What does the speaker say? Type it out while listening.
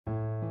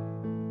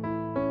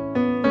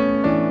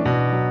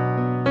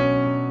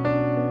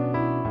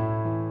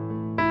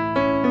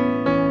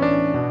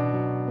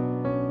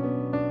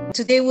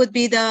today would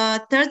be the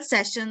third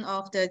session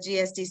of the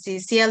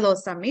GSDC CLO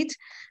Summit.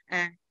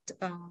 And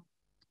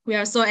we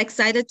are so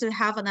excited to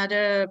have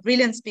another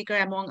brilliant speaker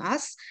among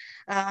us.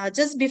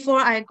 Just before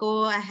I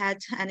go ahead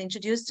and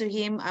introduce to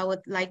him, I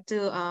would like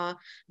to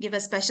give a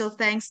special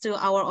thanks to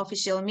our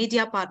official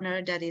media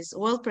partner, that is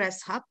World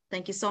Press Hub.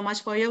 Thank you so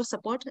much for your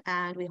support,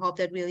 and we hope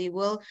that we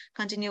will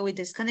continue with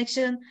this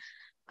connection.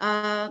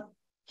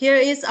 Here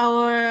is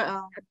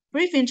our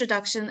brief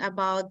introduction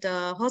about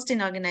the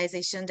hosting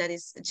organization, that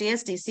is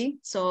GSDC.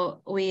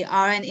 So we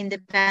are an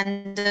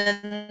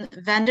independent,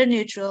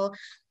 vendor-neutral,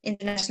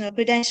 international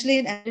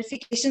credentialing and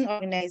verification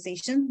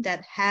organization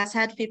that has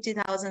had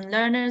 50,000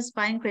 learners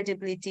find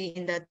credibility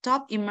in the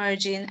top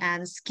emerging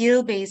and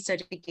skill-based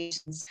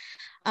certifications.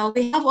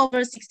 We have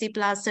over 60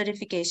 plus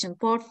certification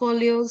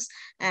portfolios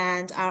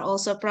and are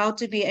also proud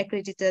to be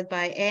accredited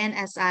by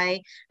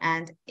ANSI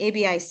and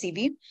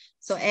ABICB.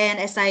 So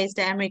ANSI is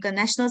the American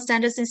National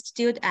Standards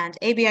Institute and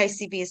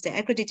ABICB is the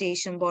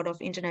Accreditation Board of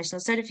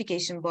International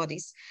Certification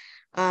Bodies.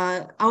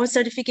 Our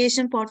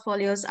certification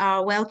portfolios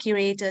are well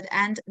curated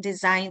and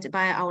designed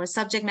by our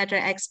subject matter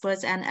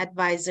experts and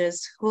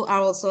advisors who are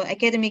also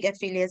academic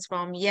affiliates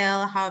from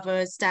Yale,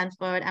 Harvard,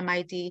 Stanford,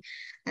 MIT,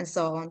 and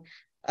so on.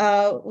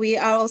 We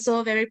are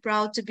also very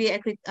proud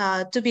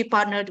to be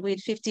partnered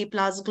with 50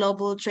 plus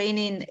global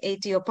training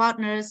ATO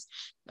partners.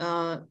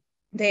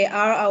 They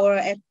are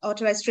our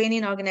authorized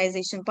training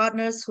organization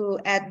partners who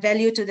add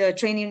value to the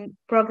training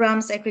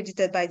programs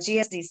accredited by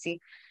GSDC.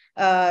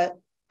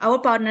 Our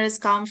partners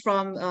come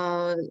from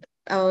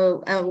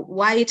a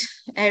wide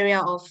area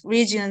of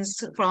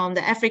regions, from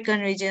the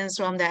African regions,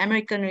 from the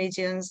American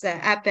regions, the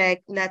APEC,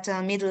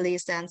 Latin, Middle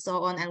East, and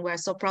so on. And we're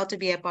so proud to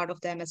be a part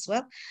of them as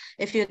well.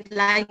 If you'd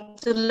like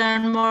to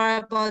learn more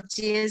about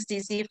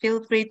GSDC,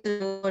 feel free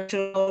to go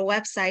to our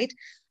website.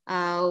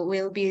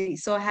 We'll be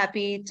so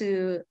happy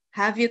to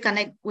have you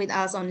connect with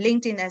us on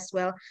LinkedIn as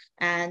well.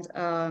 And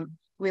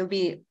we'll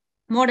be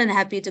more than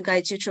happy to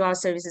guide you through our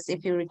services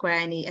if you require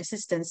any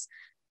assistance.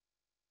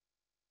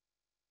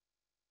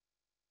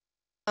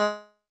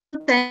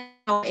 Thank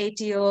our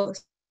ATO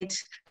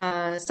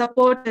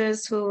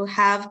supporters who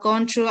have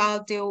gone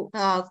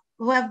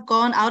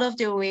out of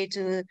their way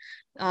to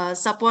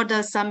support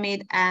the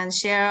summit and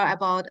share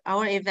about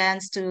our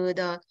events to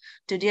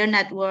their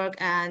network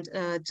and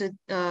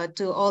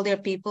to all their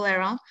people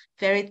around.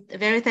 Very,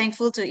 very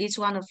thankful to each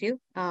one of you,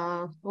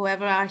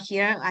 whoever are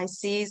here. I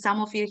see some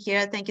of you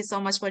here. Thank you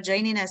so much for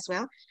joining as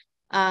well.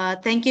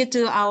 Thank you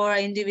to our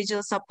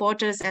individual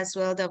supporters as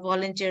well, the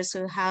volunteers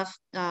who have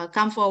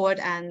come forward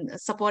and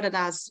supported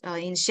us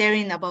in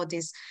sharing about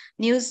this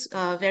news.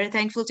 Very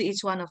thankful to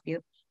each one of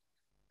you.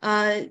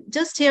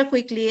 Just here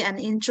quickly an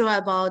intro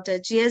about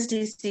the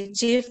GSDC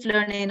Chief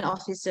Learning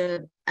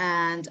Officer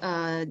and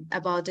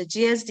about the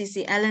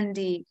GSDC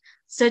L&D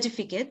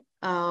certificate.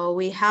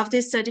 We have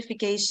these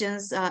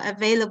certifications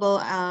available,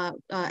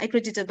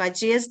 accredited by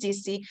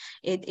GSDC.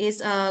 It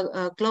is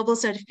a global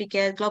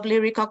certificate,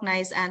 globally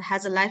recognized, and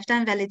has a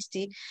lifetime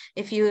validity.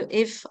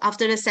 If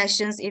after the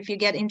sessions, if you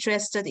get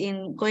interested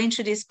in going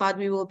through this part,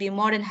 we will be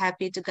more than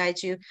happy to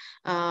guide you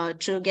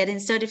through getting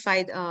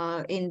certified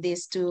in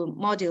these two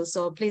modules.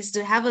 So please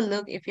do have a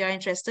look if you are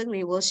interested.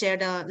 We will share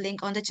the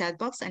link on the chat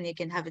box and you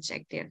can have a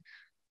check there.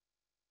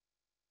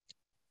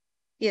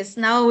 Yes,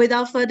 now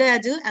without further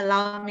ado,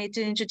 allow me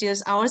to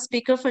introduce our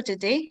speaker for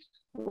today.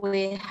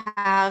 We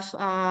have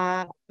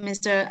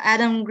Mr.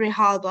 Adam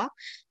Grijalba.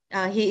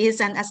 He is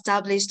an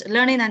established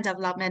learning and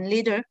development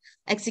leader,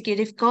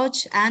 executive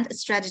coach, and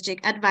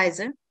strategic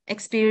advisor.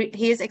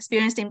 He is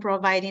experienced in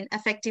providing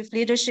effective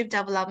leadership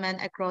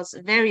development across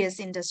various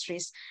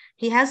industries.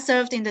 He has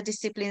served in the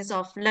disciplines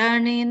of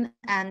learning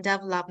and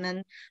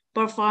development,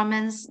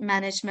 performance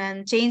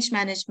management, change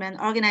management,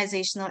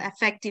 organizational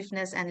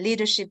effectiveness, and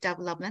leadership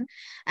development.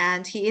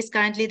 And he is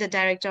currently the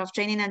Director of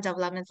Training and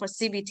Development for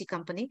CBT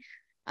Company.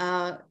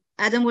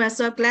 Adam, we're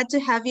so glad to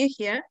have you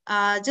here.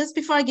 Just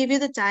before I give you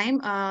the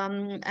time,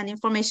 and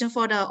information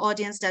for the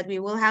audience that we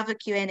will have a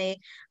Q&A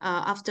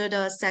after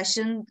the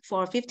session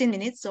for 15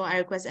 minutes. So I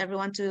request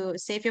everyone to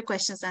save your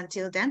questions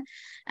until then.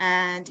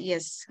 And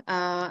yes,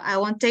 I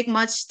won't take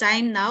much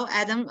time now.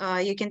 Adam,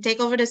 you can take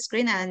over the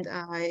screen and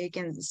you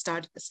can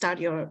start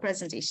your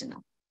presentation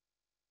now.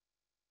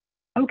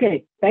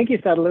 Okay, thank you,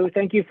 Sadalu.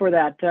 Thank you for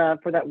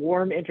that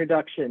warm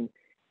introduction.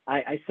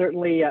 I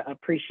certainly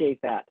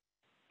appreciate that.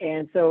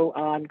 And so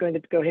I'm going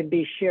to go ahead and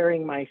be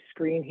sharing my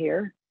screen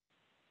here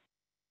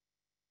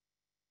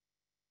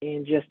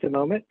in just a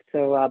moment.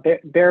 So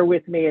bear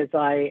with me as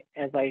I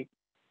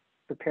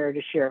prepare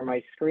to share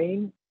my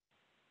screen.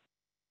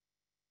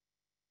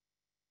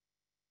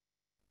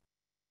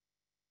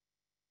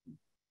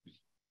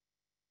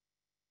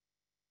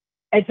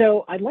 And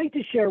so I'd like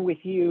to share with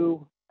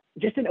you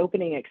just an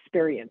opening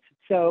experience.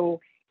 So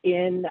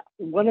in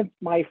one of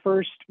my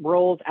first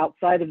roles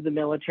outside of the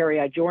military,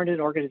 I joined an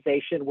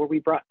organization where we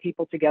brought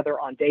people together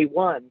on day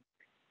one.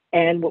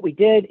 And what we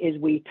did is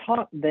we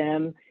taught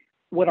them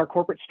what our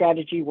corporate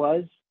strategy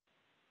was,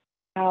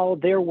 how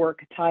their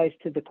work ties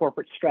to the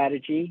corporate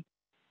strategy,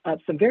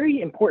 some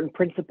very important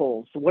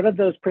principles. One of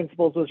those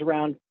principles was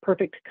around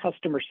perfect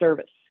customer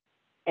service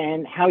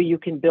and how you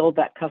can build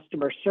that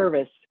customer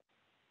service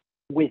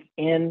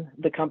within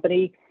the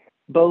company,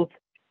 both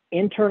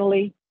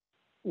internally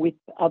with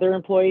other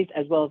employees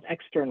as well as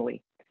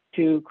externally,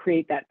 to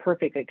create that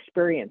perfect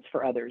experience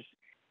for others.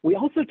 We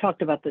also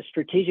talked about the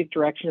strategic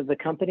direction of the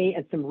company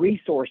and some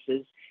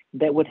resources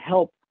that would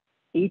help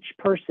each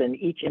person,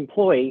 each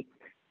employee,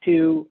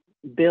 to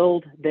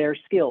build their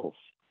skills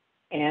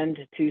and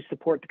to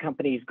support the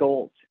company's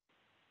goals.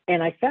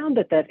 And I found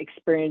that that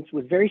experience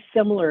was very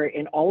similar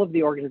in all of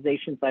the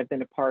organizations I've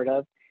been a part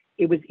of.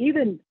 It was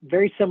even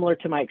very similar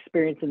to my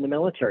experience in the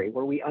military,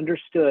 where we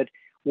understood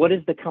what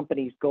is the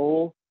company's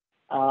goal,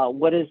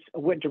 what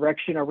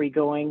direction are we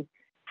going,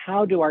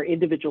 how do our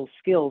individual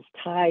skills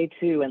tie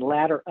to and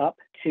ladder up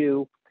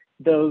to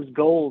those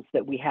goals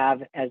that we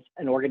have as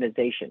an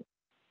organization.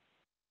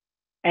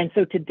 And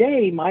so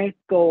today, my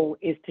goal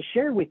is to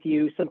share with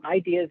you some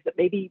ideas that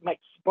maybe might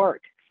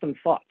spark some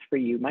thoughts for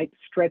you, might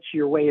stretch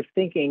your way of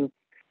thinking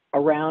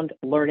around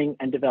learning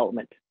and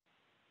development.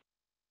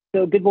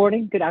 So good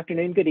morning, good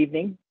afternoon, good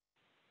evening.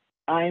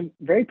 I'm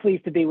very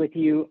pleased to be with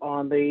you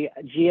on the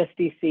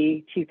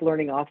GSDC Chief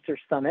Learning Officer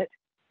Summit.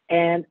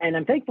 And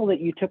I'm thankful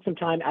that you took some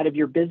time out of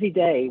your busy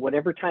day,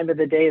 whatever time of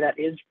the day that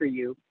is for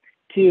you,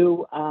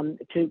 to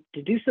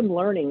do some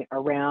learning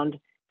around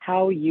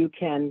how you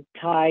can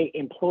tie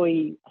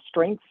employee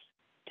strengths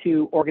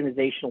to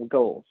organizational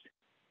goals.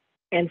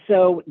 And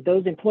so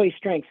those employee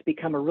strengths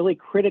become a really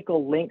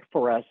critical link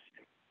for us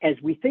as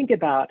we think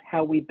about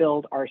how we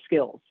build our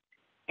skills.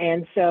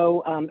 And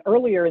so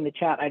earlier in the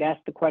chat, I'd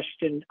asked the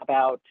question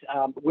about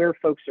where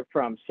folks are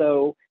from.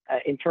 So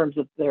in terms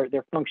of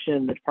their function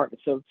in the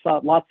department, so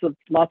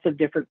lots of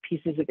different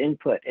pieces of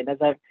input. And as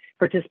I've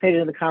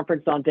participated in the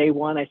conference on day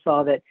one, I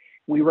saw that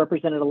we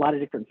represented a lot of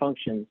different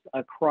functions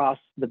across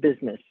the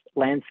business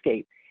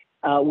landscape,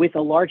 with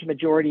a large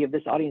majority of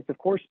this audience, of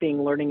course,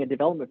 being learning and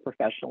development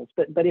professionals.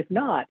 But if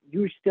not,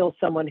 you're still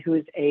someone who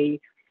is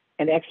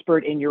an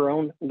expert in your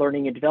own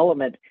learning and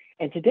development.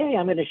 And today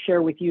I'm going to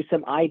share with you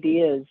some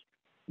ideas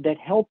that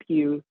help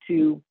you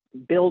to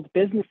build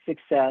business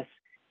success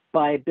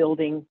by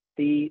building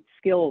the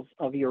skills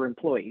of your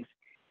employees.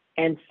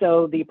 And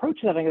so the approach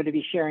that I'm going to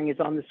be sharing is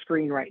on the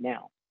screen right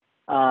now.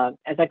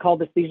 As I call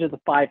this, these are the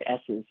 5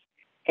 S's.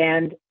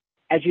 And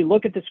as you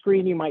look at the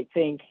screen, you might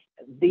think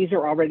these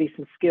are already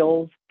some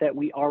skills that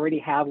we already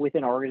have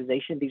within our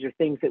organization. These are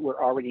things that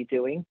we're already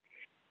doing.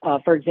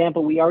 For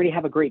example, we already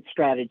have a great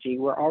strategy.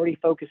 We're already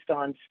focused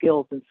on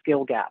skills and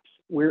skill gaps.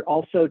 We're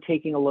also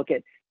taking a look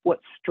at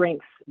what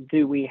strengths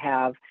do we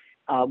have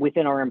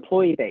within our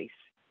employee base.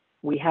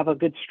 We have a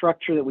good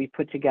structure that we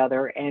put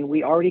together, and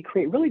we already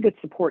create really good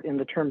support in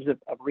the terms of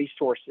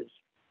resources.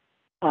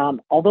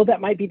 Although that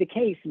might be the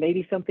case,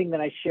 maybe something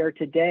that I share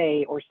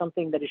today or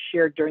something that is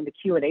shared during the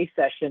Q&A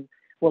session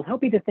will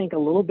help you to think a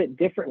little bit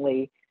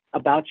differently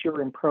about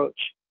your approach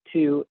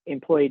to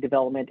employee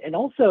development, and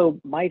also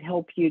might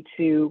help you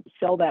to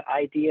sell that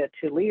idea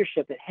to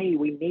leadership that, hey,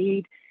 we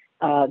need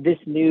this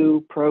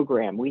new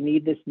program, we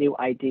need this new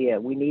idea,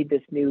 we need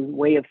this new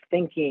way of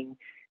thinking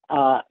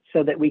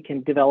so that we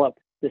can develop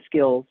the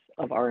skills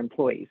of our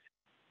employees.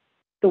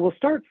 So we'll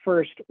start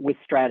first with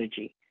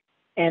strategy.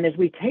 And as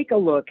we take a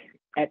look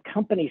at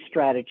company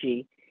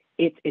strategy,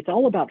 it's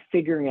all about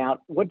figuring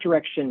out what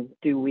direction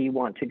do we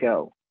want to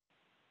go.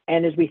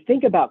 And as we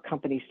think about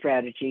company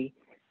strategy,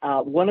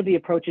 one of the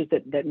approaches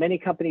that many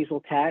companies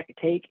will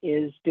take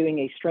is doing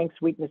a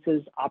strengths,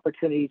 weaknesses,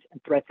 opportunities,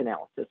 and threats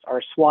analysis,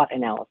 or SWOT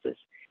analysis.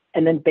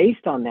 And then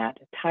based on that,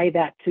 tie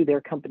that to their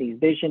company's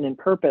vision and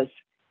purpose.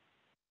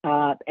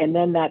 And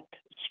then that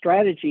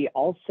strategy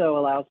also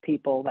allows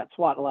people, that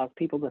SWOT allows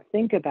people to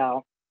think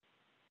about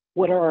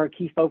what are our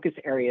key focus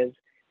areas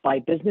by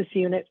business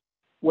unit,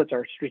 what's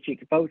our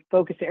strategic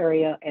focus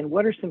area, and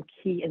what are some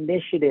key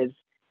initiatives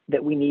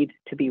that we need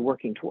to be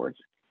working towards.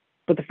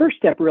 But the first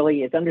step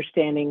really is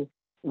understanding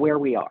where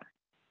we are.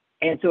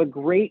 And so a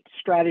great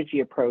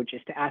strategy approach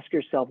is to ask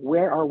yourself,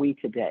 where are we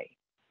today?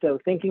 So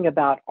thinking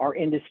about our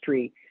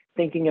industry,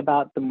 thinking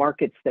about the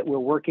markets that we're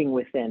working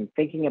within,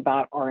 thinking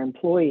about our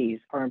employees,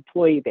 our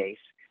employee base,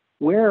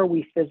 where are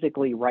we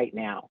physically right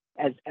now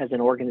as an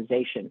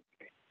organization?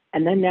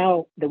 And then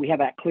now that we have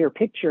that clear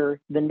picture,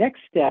 the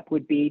next step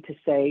would be to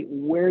say,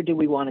 where do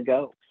we want to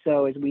go?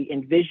 So as we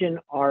envision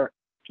our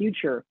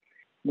future,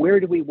 where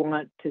do we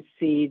want to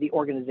see the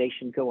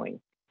organization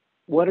going?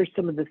 What are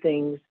some of the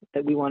things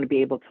that we want to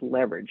be able to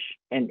leverage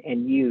and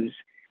use?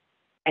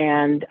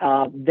 And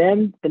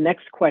then the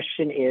next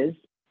question is,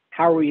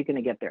 how are you going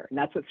to get there? And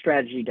that's what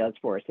strategy does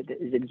for us.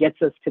 It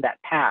gets us to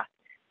that path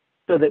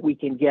so that we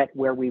can get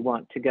where we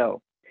want to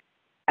go.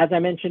 As I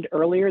mentioned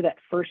earlier, that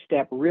first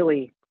step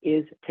really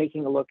is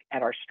taking a look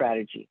at our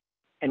strategy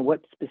and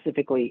what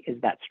specifically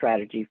is that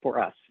strategy for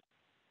us.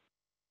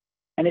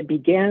 And it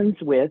begins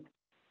with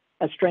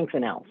a strength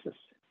analysis,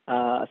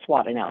 a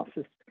SWOT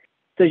analysis.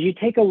 So as you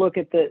take a look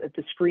at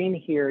the screen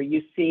here,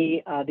 you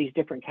see these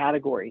different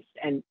categories,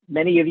 and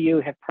many of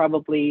you have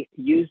probably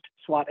used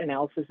SWOT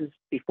analysis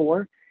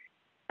before.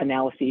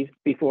 analyses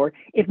before.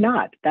 If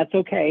not, that's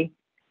okay.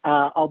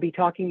 I'll be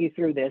talking you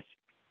through this.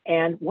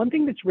 And one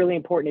thing that's really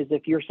important is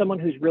if you're someone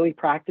who's really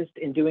practiced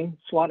in doing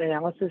SWOT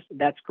analysis,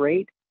 that's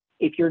great.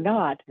 If you're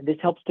not, this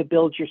helps to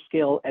build your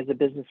skill as a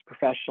business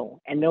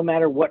professional. And no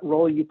matter what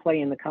role you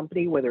play in the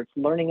company, whether it's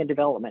learning and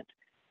development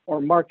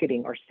or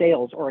marketing or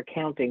sales or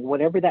accounting,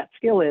 whatever that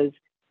skill is,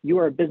 you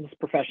are a business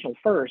professional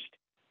first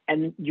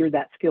and you're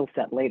that skill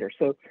set later.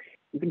 So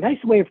it's a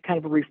nice way of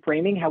kind of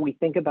reframing how we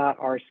think about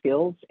our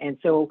skills. And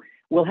so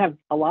we'll have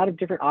a lot of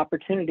different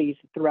opportunities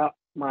throughout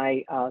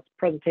my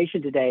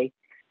presentation today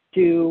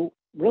to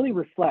really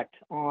reflect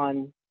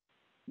on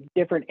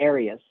different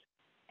areas.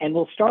 And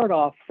we'll start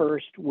off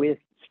first with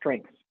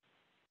strengths.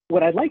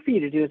 What I'd like for you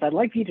to do is I'd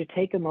like for you to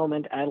take a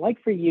moment, and I'd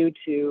like for you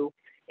to,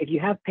 if you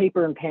have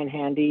paper and pen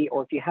handy,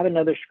 or if you have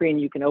another screen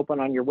you can open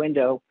on your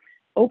window,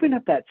 open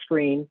up that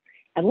screen,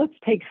 and let's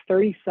take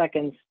 30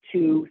 seconds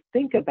to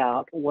think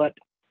about what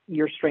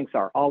your strengths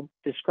are. I'll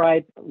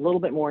describe a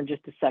little bit more in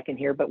just a second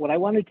here, but what I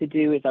wanted to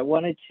do is I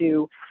wanted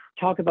to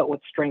talk about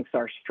what strengths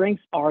are.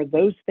 Strengths are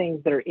those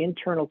things that are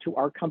internal to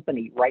our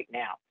company right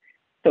now.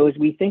 So as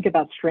we think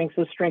about strengths,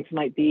 those strengths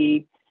might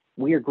be,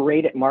 we are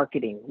great at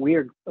marketing,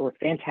 we're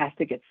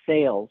fantastic at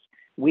sales,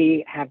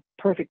 we have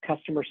perfect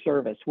customer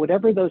service.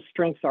 Whatever those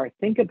strengths are,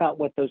 think about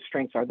what those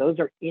strengths are. Those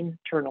are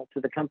internal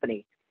to the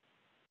company.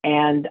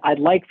 And I'd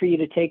like for you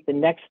to take the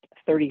next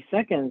 30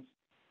 seconds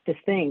to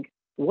think,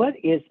 what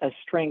is a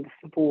strength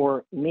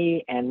for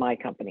me and my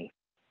company?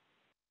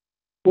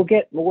 We'll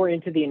get more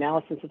into the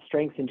analysis of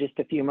strengths in just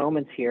a few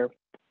moments here.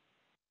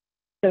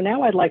 So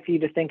now I'd like for you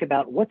to think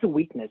about what's a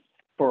weakness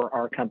for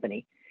our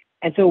company.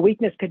 And so a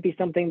weakness could be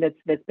something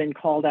that's been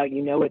called out.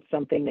 You know, it's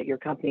something that your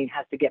company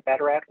has to get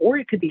better at, or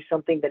it could be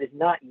something that is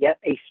not yet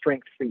a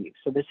strength for you.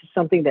 So this is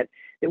something that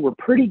we're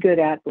pretty good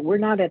at, but we're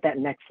not at that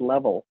next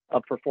level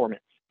of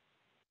performance.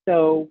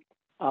 So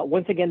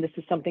once again, this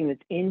is something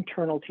that's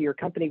internal to your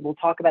company. We'll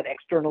talk about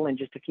external in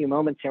just a few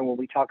moments here when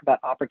we talk about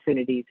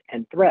opportunities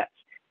and threats.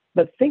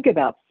 But think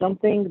about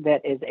something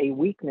that is a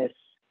weakness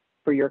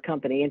for your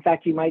company. In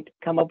fact, you might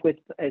come up with,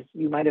 as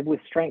you might have with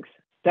strengths,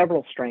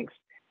 several strengths.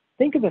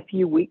 Think of a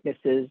few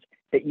weaknesses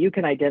that you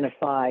can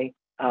identify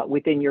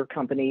within your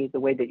company, the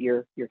way that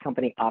your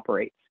company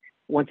operates.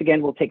 Once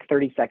again, we'll take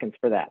 30 seconds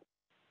for that.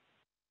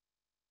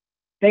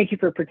 Thank you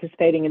for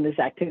participating in this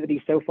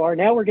activity so far.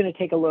 Now we're going to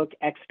take a look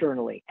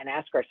externally and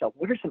ask ourselves,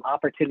 what are some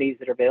opportunities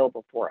that are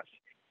available for us?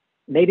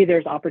 Maybe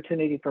there's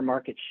opportunity for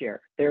market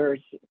share. There's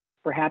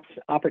perhaps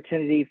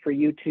opportunity for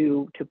you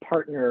to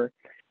partner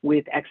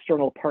with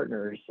external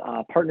partners,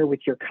 partner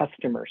with your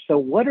customers. So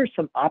what are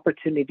some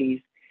opportunities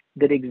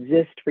that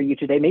exist for you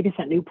today? Maybe it's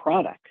a new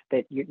product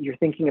that you're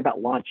thinking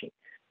about launching.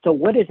 So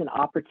what is an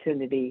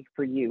opportunity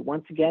for you?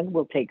 Once again,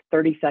 we'll take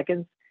 30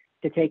 seconds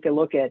to take a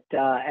look at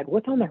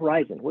what's on the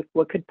horizon.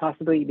 What could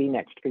possibly be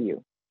next for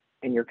you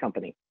and your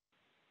company?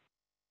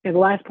 And the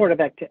last part of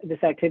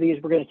this activity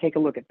is we're going to take a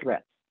look at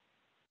threats.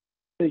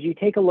 So as you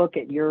take a look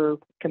at your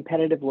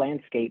competitive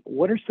landscape,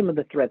 what are some of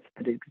the threats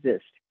that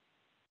exist?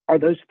 Are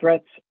those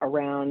threats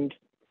around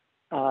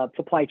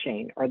supply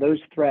chain? Are those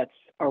threats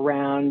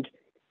around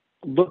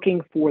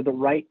looking for the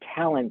right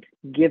talent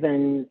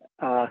given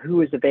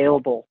who is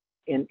available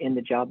in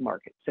the job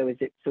market? So is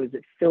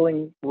it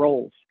filling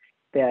roles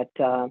that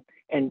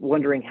and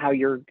wondering how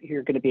you're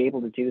going to be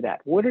able to do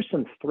that? What are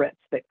some threats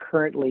that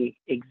currently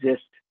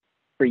exist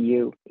for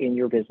you in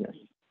your business?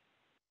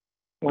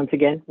 Once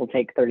again, we'll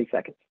take 30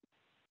 seconds.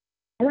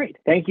 All right,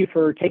 thank you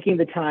for taking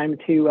the time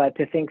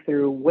to think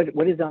through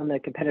what is on the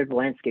competitive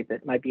landscape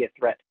that might be a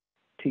threat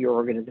to your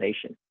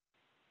organization.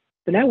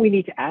 So now we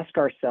need to ask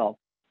ourselves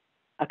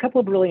a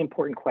couple of really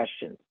important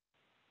questions.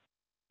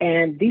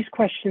 And these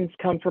questions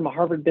come from a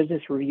Harvard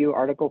Business Review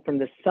article from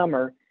this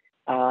summer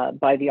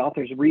by the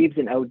authors Reeves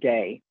and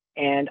O'Day.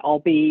 And I'll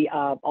be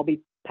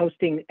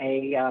posting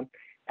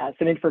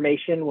some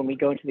information when we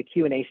go into the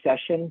Q&A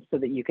session so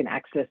that you can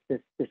access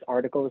this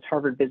article, this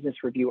Harvard Business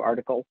Review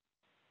article.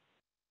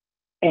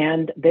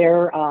 And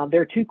there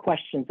are two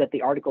questions that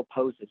the article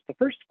poses. The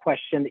first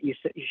question that you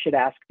should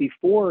ask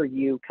before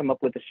you come up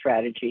with a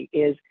strategy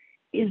is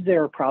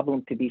there a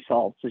problem to be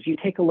solved? So as you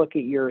take a look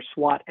at your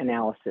SWOT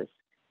analysis,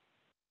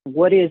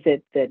 what is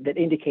it that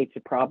indicates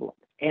a problem?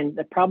 And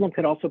the problem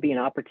could also be an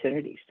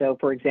opportunity. So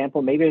for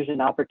example, maybe there's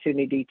an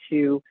opportunity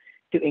to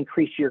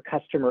increase your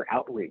customer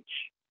outreach.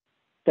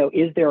 So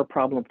is there a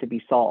problem to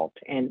be solved?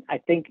 And I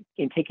think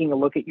in taking a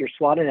look at your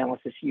SWOT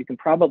analysis, you can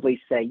probably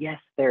say, yes,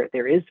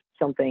 there is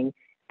something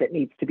that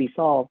needs to be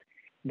solved.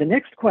 The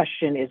next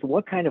question is,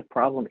 what kind of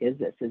problem is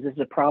this? Is this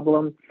a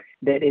problem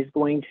that is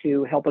going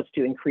to help us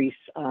to increase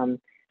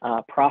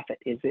profit?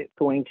 Is it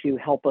going to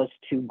help us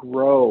to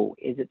grow?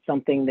 Is it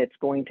something that's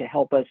going to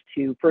help us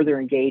to further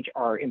engage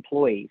our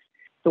employees?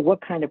 So what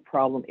kind of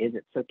problem is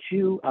it? So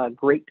two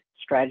great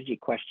strategy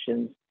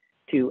questions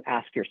to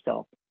ask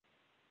yourself.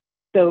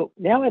 So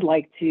now I'd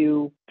like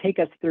to take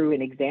us through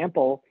an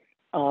example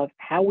of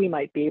how we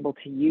might be able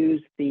to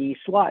use the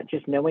SWOT,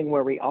 just knowing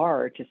where we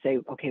are, to say,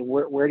 okay,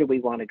 where do we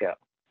want to go?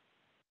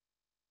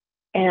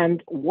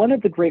 And one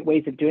of the great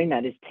ways of doing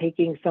that is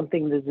taking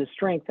something that is a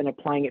strength and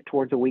applying it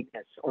towards a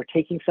weakness, or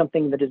taking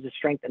something that is a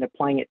strength and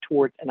applying it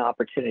towards an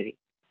opportunity.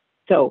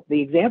 So the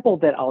example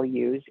that I'll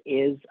use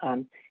is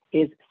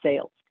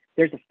sales.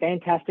 There's a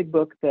fantastic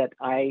book that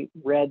I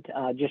read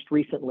just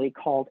recently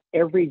called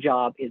Every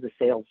Job is a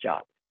Sales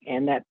Job.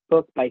 And that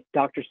book by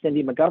Dr.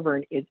 Cindy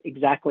McGovern is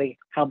exactly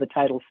what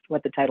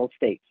the title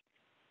states.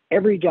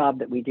 Every job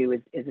that we do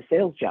is a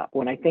sales job.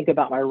 When I think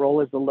about my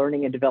role as a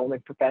learning and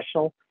development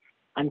professional,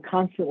 I'm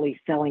constantly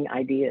selling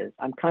ideas.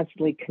 I'm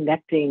constantly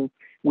connecting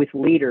with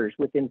leaders,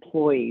 with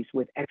employees,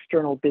 with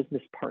external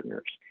business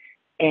partners.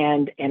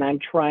 And I'm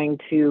trying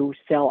to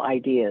sell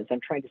ideas. I'm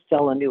trying to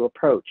sell a new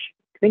approach.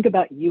 Think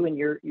about you and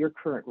your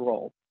current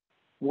role.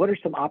 What are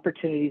some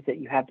opportunities that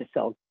you have to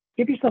sell?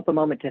 Give yourself a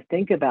moment to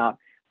think about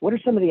what are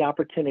some of the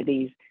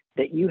opportunities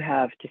that you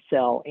have to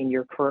sell in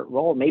your current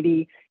role.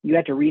 Maybe you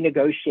had to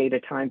renegotiate a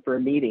time for a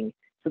meeting.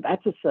 So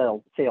that's a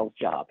sales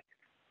job.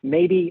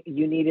 Maybe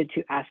you needed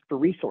to ask for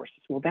resources.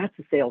 Well, that's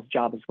a sales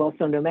job as well.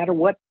 So no matter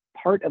what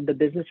part of the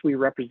business we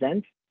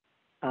represent,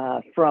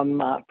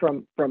 from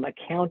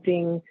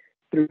accounting,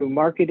 through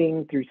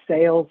marketing, through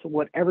sales,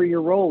 whatever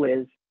your role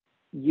is,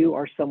 you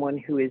are someone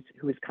who is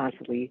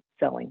constantly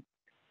selling.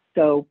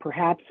 So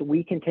perhaps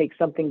we can take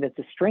something that's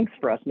a strength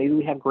for us. Maybe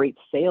we have great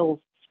sales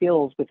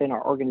skills within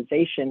our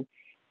organization,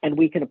 and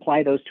we can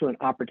apply those to an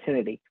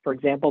opportunity. For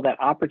example, that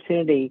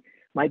opportunity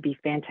might be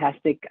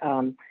fantastic,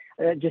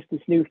 just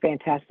this new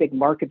fantastic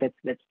market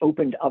that's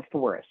opened up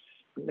for us.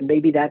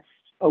 Maybe that's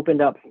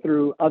opened up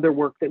through other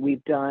work that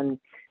we've done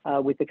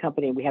with the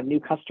company. We have new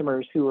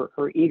customers who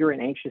are eager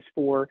and anxious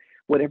for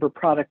whatever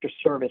product or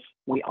service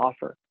we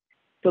offer.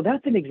 So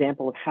that's an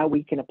example of how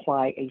we can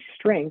apply a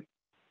strength,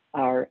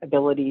 our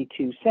ability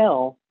to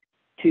sell,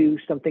 to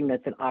something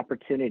that's an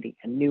opportunity,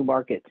 a new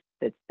market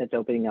that's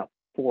opening up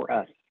for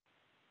us.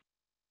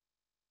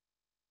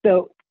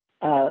 So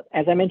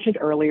as I mentioned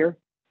earlier,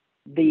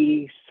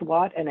 the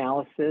SWOT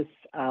analysis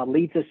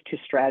leads us to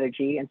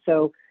strategy. And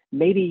so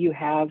maybe you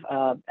have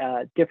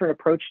a different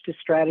approach to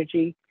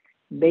strategy.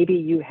 Maybe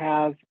you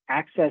have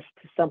access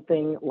to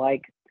something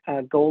like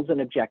goals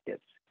and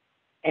objectives.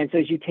 And so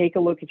as you take a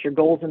look at your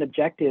goals and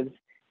objectives,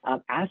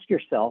 ask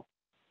yourself,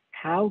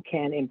 how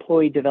can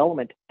employee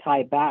development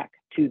tie back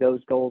to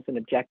those goals and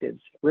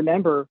objectives?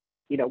 Remember,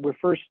 we're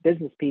first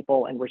business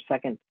people and we're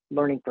second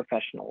learning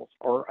professionals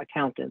or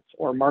accountants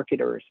or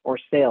marketers or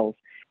sales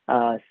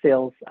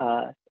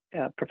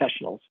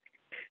professionals.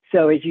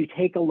 So as you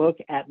take a look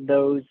at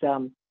those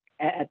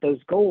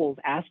goals,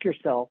 ask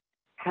yourself,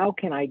 how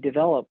can I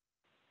develop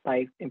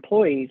my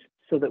employees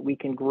so that we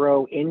can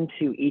grow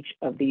into each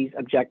of these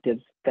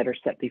objectives that are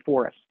set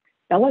before us?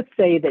 Now, let's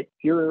say that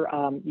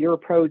your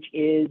approach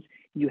is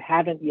you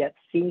haven't yet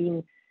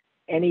seen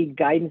any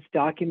guidance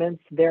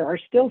documents. There are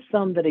still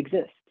some that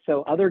exist.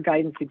 So other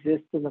guidance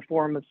exists in the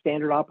form of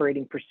standard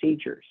operating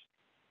procedures,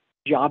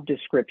 job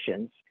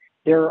descriptions.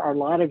 There are a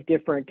lot of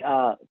different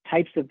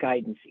types of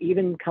guidance.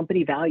 Even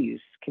company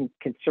values can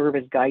serve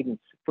as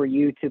guidance for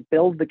you to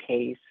build the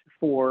case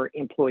for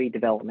employee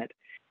development,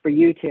 for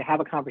you to have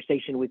a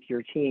conversation with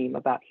your team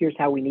about here's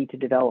how we need to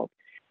develop,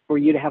 for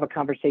you to have a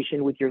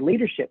conversation with your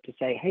leadership to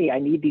say, hey, I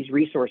need these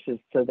resources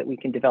so that we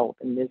can develop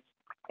in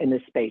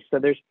this space. So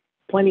there's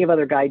plenty of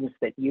other guidance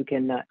that you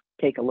can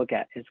take a look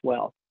at as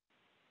well.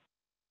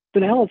 So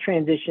now I'll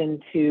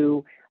transition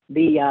to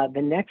the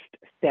next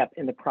step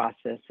in the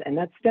process, and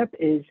that step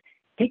is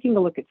taking a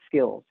look at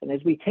skills. And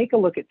as we take a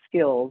look at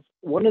skills,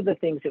 one of the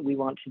things that we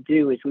want to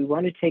do is we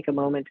want to take a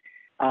moment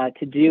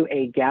to do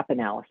a gap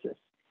analysis.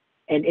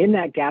 And in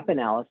that gap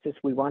analysis,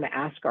 we want to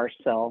ask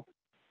ourselves,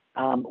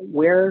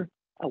 where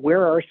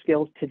are our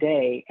skills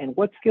today, and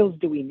what skills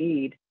do we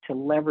need to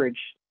leverage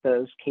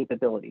those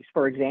capabilities?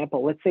 For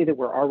example, let's say that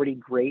we're already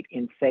great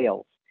in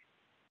sales,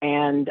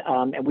 and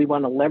we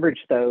want to leverage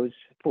those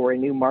for a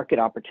new market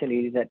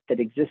opportunity that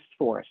exists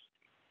for us.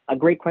 A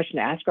great question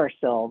to ask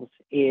ourselves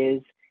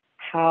is,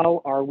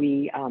 how are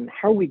we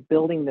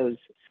building those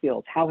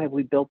skills? How have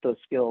we built those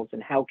skills,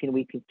 and how can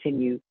we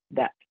continue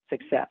that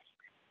success?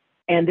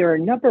 And there are a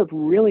number of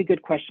really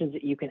good questions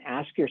that you can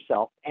ask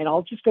yourself, and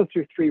I'll just go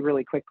through three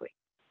really quickly.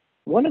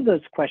 One of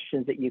those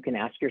questions that you can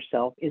ask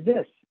yourself is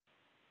this: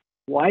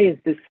 why is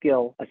this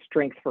skill a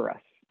strength for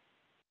us?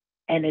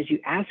 And as you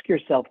ask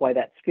yourself why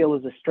that skill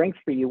is a strength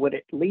for you, what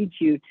it leads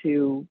you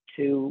to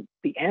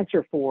the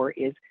answer for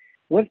is,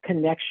 what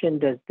connection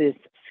does this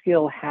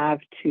skill have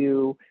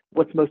to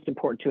what's most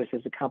important to us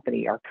as a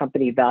company, our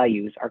company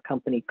values, our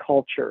company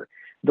culture,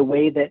 the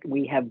way that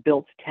we have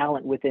built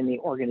talent within the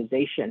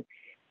organization?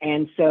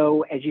 And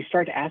so as you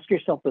start to ask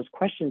yourself those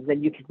questions,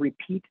 then you can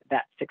repeat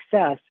that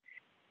success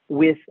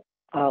with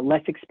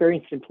less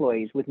experienced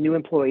employees, with new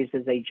employees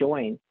as they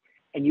join.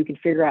 And you can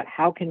figure out,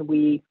 how can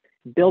we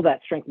build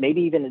that strength,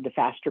 maybe even at a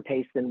faster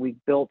pace than we've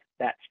built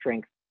that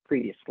strength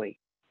previously.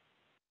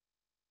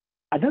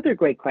 Another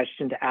great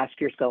question to ask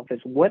yourself is,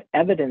 what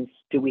evidence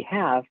do we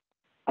have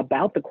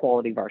about the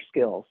quality of our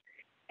skills?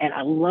 And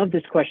I love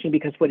this question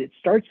because what it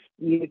starts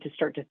you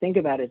to think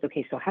about is,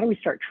 okay, so how do we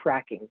start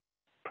tracking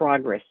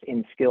progress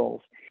in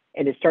skills.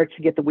 And it starts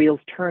to get the wheels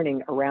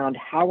turning around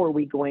how are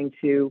we going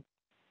to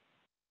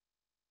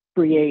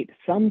create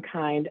some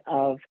kind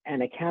of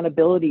an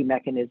accountability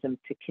mechanism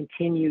to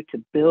continue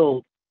to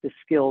build the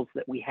skills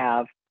that we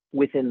have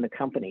within the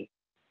company.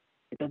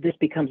 So this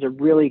becomes a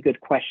really good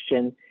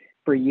question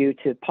for you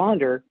to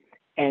ponder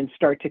and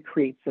start to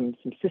create some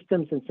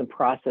systems and some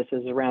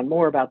processes around.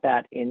 More about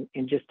that in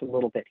just a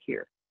little bit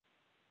here.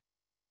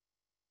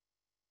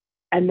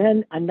 And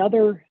then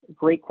another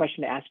great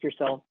question to ask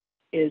yourself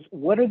is,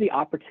 what are the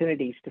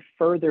opportunities to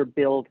further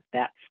build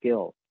that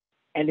skill?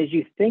 And as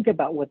you think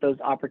about what those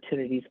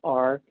opportunities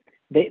are,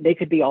 they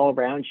could be all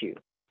around you.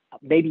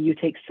 Maybe you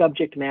take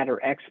subject matter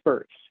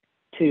experts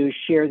to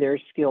share their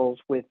skills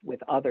with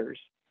others.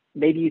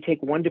 Maybe you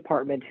take one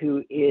department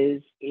who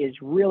is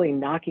really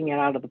knocking it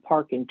out of the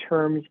park in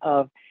terms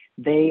of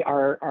they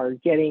are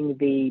getting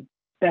the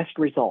best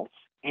results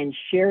and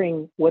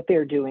sharing what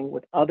they're doing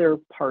with other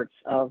parts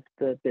of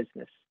the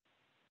business.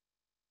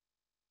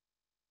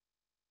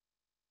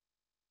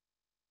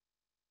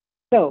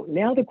 So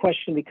now the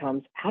question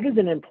becomes, how does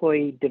an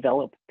employee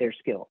develop their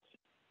skills?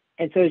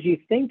 And so as you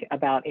think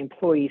about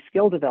employee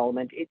skill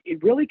development,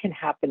 it really can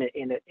happen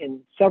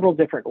in several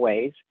different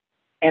ways.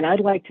 And I'd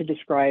like to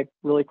describe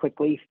really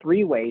quickly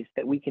 3 ways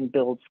that we can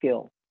build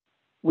skill.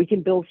 We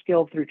can build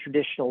skill through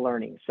traditional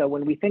learning. So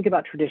when we think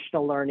about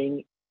traditional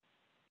learning,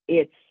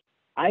 it's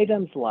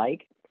items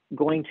like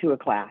going to a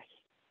class,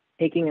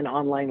 taking an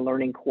online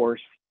learning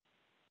course,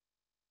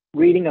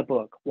 reading a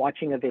book,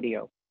 watching a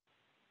video.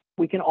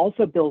 We can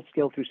also build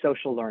skill through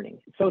social learning.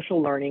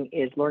 Social learning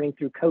is learning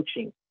through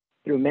coaching,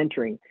 through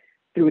mentoring,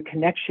 through a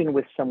connection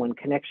with someone,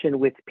 connection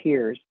with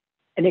peers.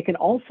 And it can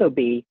also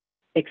be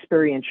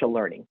experiential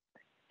learning.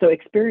 So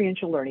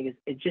experiential learning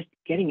is just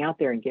getting out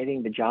there and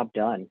getting the job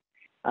done,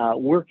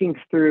 working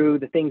through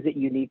the things that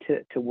you need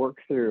to work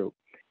through,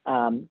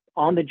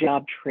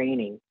 on-the-job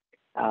training,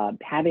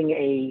 having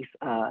a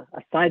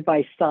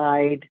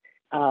side-by-side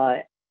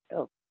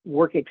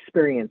work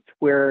experience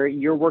where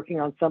you're working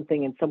on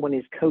something and someone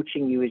is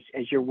coaching you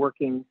as you're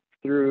working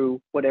through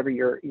whatever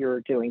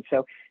you're doing.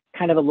 So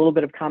kind of a little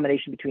bit of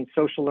combination between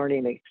social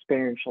learning and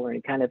experiential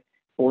learning, kind of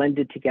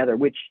blended together,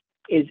 which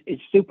is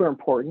super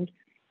important.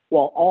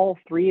 While all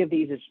 3 of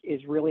these are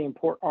really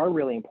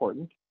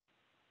important,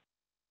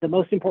 the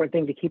most important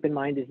thing to keep in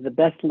mind is the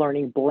best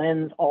learning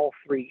blends all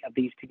 3 of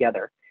these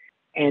together.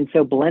 And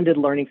so blended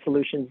learning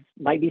solutions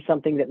might be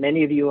something that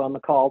many of you on the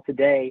call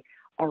today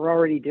are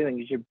already doing,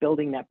 as you're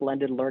building that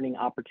blended learning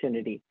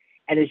opportunity.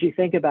 And as you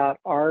think about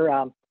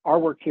our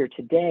work here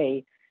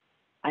today,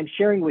 I'm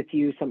sharing with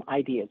you some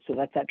ideas. So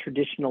that's that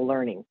traditional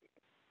learning.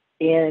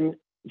 In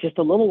just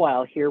a little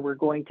while here, we're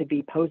going to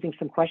be posing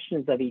some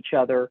questions of each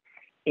other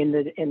in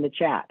the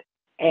chat,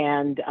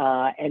 and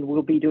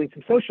we'll be doing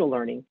some social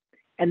learning.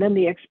 And then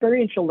the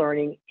experiential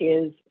learning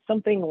is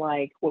something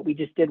like what we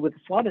just did with the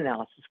SWOT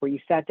analysis, where you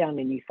sat down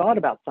and you thought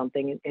about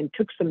something and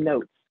took some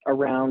notes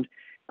around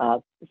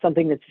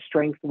something that's a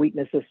strength,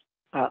 weaknesses,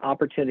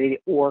 opportunity,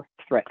 or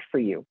threat for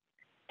you.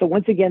 So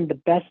once again, the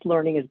best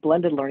learning is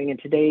blended learning,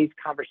 and today's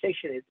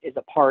conversation is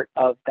a part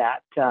of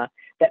that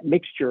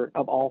mixture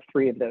of all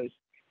 3 of those.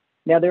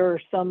 Now, there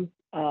are some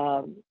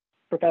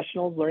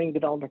professionals, learning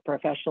development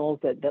professionals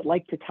that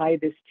like to tie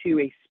this to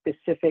a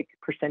specific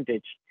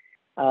percentage.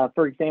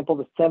 For example,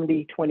 the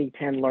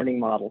 70-20-10 learning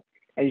model.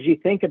 As you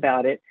think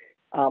about it,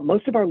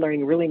 most of our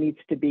learning really needs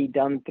to be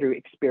done through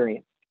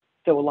experience.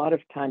 So a lot of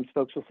times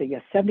folks will say,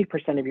 yes,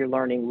 70% of your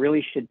learning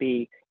really should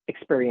be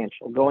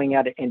experiential, going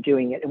at it and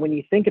doing it. And when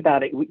you think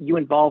about it, you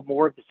involve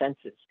more of the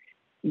senses.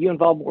 You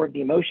involve more of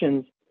the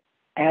emotions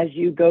as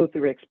you go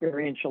through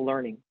experiential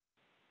learning.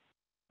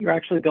 You're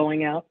actually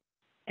going out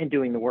and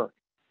doing the work.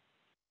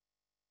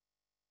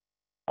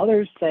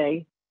 Others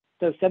say,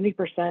 so 70%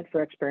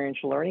 for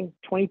experiential learning,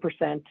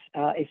 20%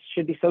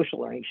 should be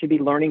social learning, should be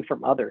learning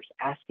from others,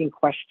 asking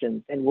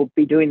questions. And we'll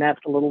be doing that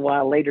a little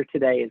while later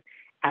today, is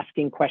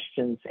asking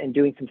questions and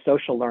doing some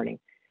social learning.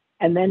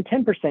 And then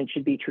 10%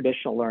 should be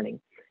traditional learning.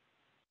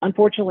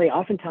 Unfortunately,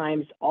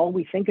 oftentimes, all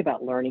we think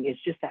about learning is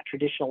just that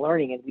traditional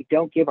learning, and we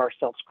don't give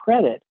ourselves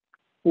credit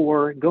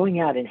for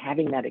going out and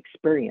having that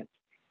experience,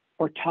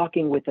 or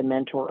talking with a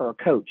mentor or a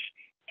coach,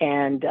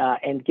 and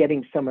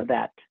getting some of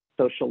that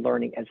social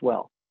learning as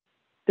well.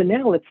 So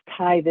now let's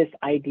tie this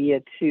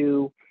idea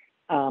to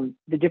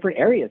the different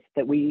areas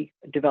that we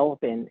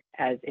develop in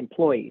as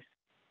employees.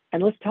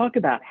 And let's talk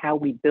about how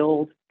we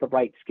build the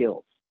right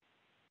skills.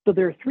 So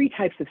there are 3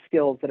 types of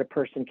skills that a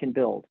person can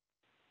build: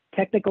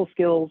 technical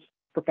skills,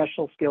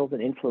 professional skills,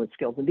 and influence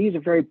skills. And these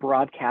are very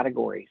broad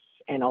categories,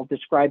 and I'll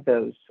describe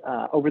those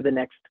over the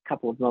next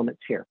couple of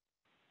moments here.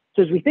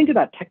 So as we think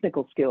about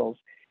technical skills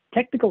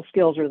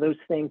are those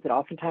things that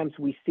oftentimes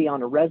we see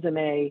on a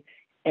resume,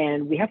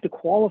 and we have to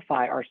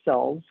qualify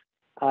ourselves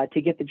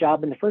to get the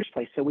job in the first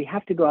place. So we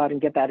have to go out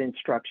and get that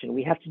instruction.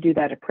 We have to do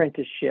that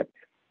apprenticeship.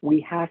 We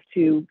have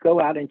to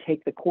go out and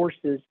take the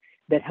courses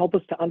that help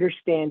us to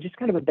understand just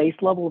kind of a base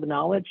level of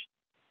knowledge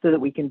so that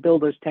we can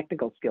build those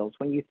technical skills.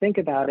 When you think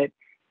about it,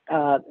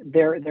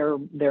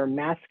 they're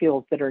math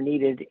skills that are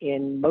needed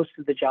in most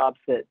of the jobs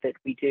that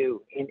we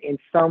do in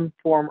some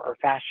form or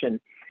fashion.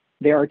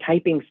 There are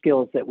typing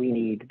skills that we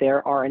need.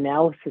 There are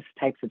analysis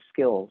types of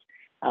skills.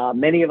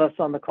 Many of us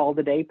on the call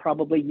today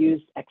probably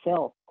use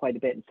Excel quite a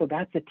bit, and so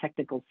that's a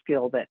technical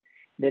skill that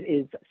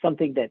is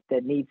something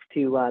that needs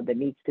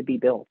to be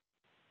built.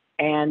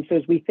 And so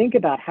as we think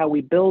about how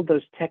we build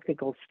those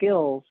technical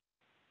skills,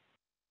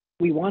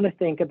 we want to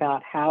think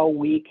about how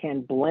we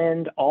can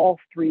blend all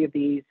three of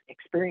these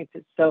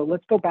experiences. So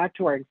let's go back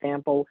to our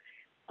example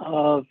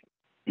of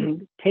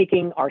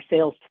taking our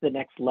sales to the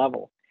next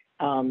level,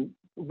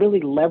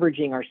 really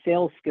leveraging our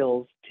sales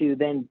skills to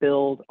then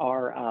build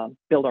our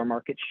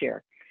market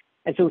share.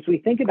 And so as we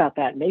think about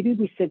that, maybe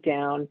we sit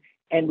down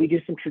and we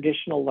do some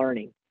traditional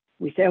learning.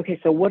 We say, okay,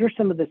 so what are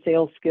some of the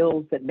sales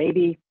skills that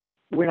maybe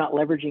we're not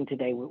leveraging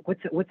today?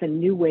 What's a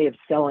new way of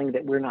selling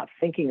that we're not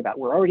thinking about?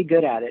 We're already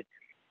good at it,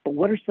 but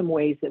what are some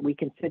ways that we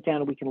can sit down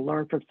and we can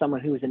learn from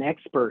someone who is an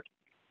expert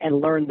and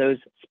learn those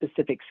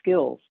specific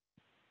skills?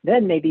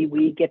 Then maybe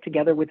we get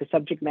together with a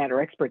subject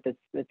matter expert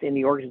that's in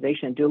the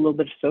organization and do a little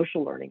bit of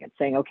social learning and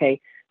saying, okay,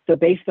 so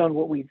based on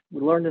what we've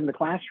learned in the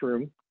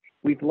classroom,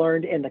 we've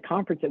learned in the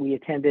conference that we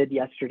attended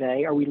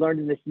yesterday, or we learned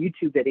in this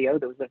YouTube video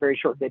that was a very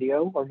short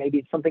video, or maybe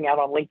it's something out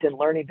on LinkedIn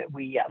Learning that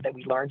we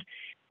learned.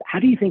 How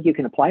do you think you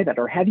can apply that,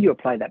 or have you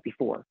applied that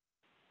before?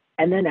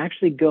 And then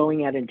actually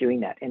going out and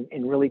doing that and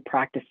really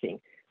practicing.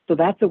 So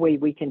that's a way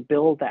we can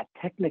build that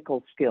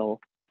technical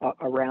skill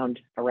around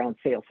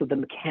sales. So the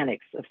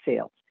mechanics of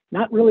sales,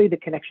 not really the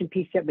connection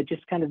piece yet, but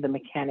just kind of the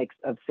mechanics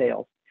of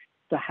sales.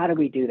 So how do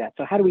we do that?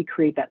 So how do we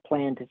create that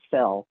plan to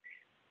sell?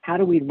 How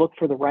do we look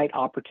for the right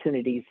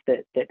opportunities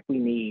that we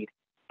need?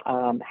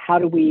 How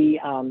do we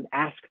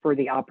ask for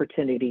the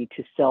opportunity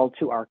to sell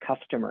to our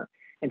customer?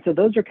 And so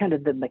those are kind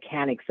of the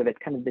mechanics of it,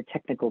 kind of the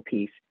technical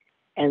piece.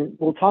 And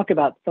we'll talk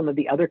about some of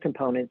the other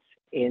components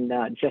in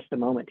just a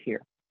moment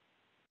here.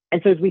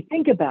 And so as we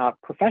think about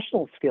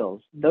professional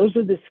skills, those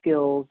are the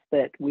skills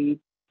that we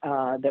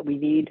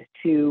need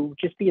to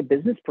just be a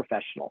business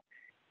professional,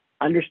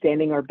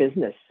 understanding our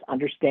business,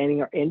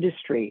 understanding our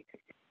industry,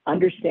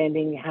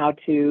 understanding how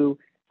to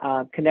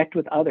connect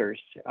with others.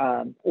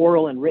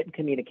 Oral and written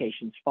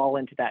communications fall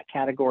into that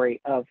category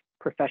of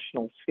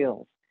professional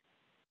skills.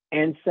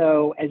 And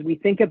so as we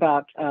think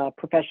about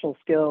professional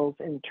skills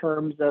in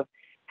terms of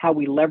how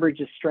we leverage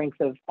the strength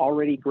of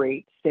already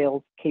great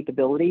sales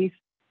capabilities,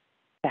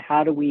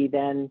 how do we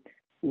then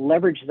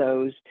leverage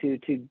those to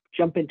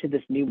jump into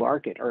this new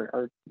market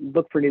or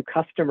look for new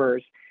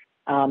customers,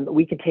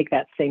 we can take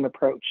that same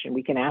approach and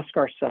we can ask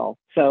ourselves,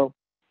 so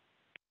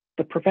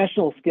the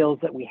professional skills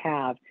that we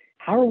have,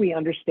 how are we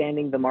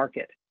understanding the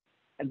market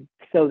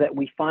so that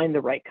we find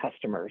the right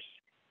customers?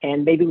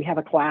 And maybe we have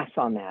a class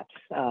on that.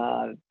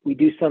 We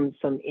do some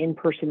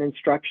in-person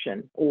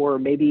instruction, or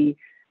maybe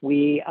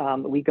we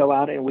go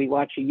out and we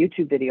watch a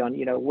YouTube video on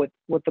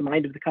what the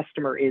mind of the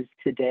customer is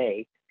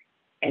today.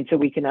 And so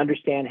we can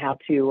understand how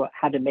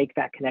to make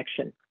that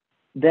connection.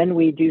 Then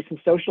we do some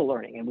social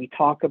learning and we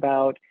talk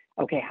about,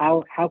 okay,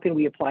 how can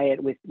we apply it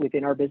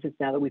within our business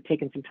now that we've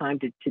taken some time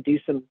to do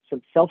some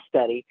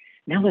self-study?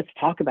 Now let's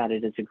talk about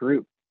it as a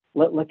group.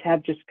 Let's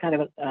have just kind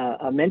of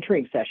a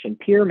mentoring session,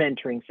 peer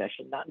mentoring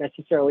session, not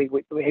necessarily,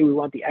 hey, we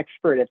want the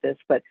expert at this,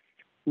 but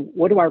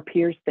what do our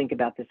peers think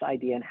about this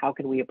idea and how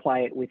can we apply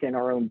it within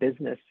our own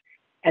business?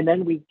 And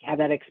then we have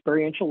that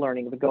experiential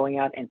learning of going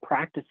out and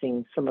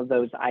practicing some of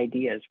those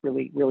ideas,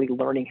 really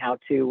learning how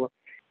to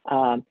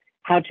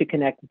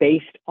connect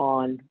based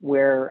on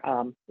where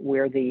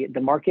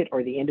the market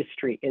or the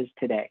industry is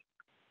today.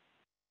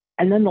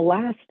 And then the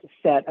last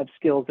set of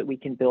skills that we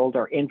can build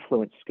are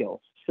influence skills.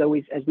 So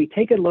as we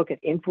take a look at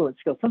influence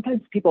skills,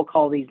 sometimes people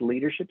call these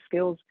leadership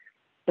skills,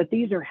 but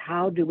these are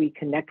how do we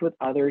connect with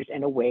others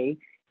in a way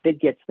that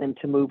gets them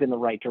to move in the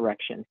right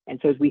direction. And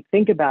so as we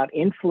think about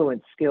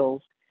influence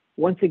skills,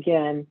 once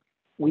again,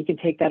 we can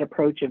take that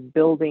approach of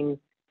building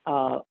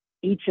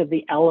each of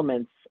the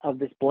elements of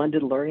this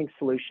blended learning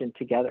solution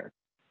together.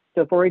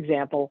 So for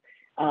example,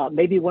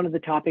 maybe one of the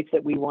topics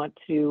that we want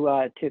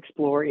to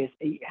explore is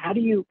how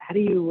do you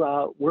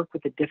work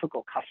with a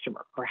difficult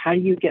customer, or how do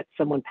you get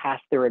someone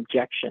past their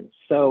objections?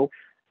 So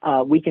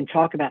we can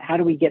talk about how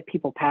do we get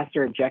people past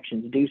their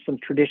objections, do some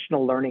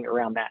traditional learning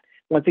around that.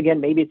 Once again,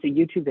 maybe it's a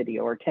YouTube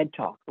video or TED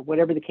Talk or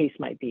whatever the case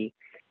might be.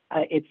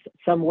 It's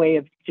some way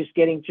of just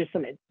getting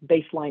some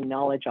baseline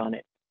knowledge on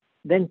it,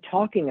 then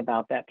talking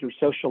about that through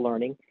social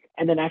learning,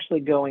 and then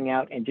actually going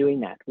out and doing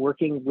that,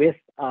 working with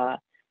our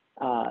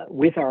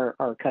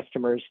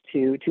customers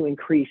to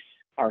increase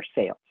our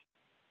sales.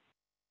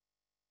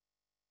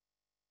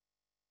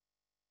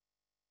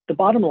 The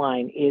bottom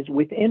line is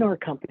within our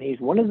companies,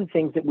 one of the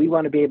things that we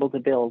want to be able to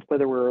build,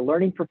 whether we're a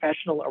learning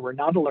professional or we're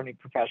not a learning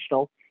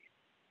professional,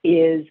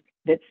 is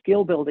that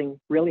skill building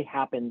really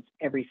happens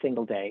every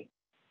single day.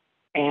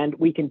 And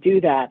we can do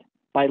that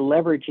by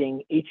leveraging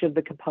each of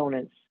the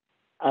components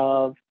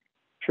of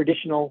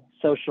traditional,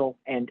 social,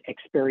 and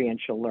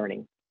experiential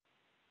learning.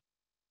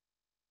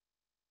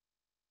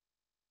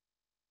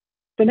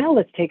 So now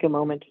let's take a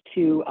moment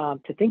to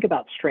think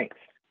about strengths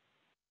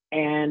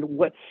and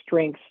what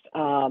strengths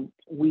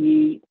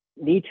we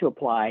need to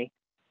apply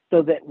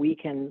so that we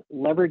can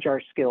leverage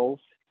our skills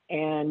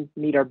and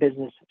meet our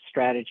business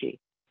strategy.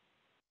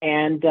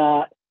 And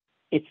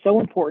it's so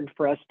important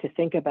for us to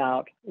think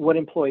about what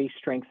employee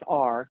strengths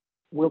are.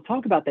 We'll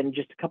talk about that in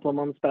just a couple of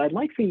moments, but I'd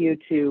like for you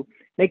to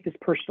make this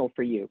personal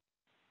for you.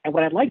 And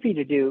what I'd like for you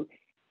to do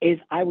is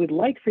I would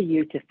like for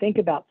you to think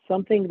about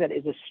something that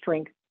is a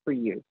strength for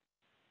you.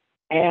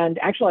 And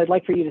actually, I'd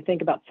like for you to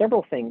think about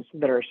several things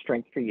that are a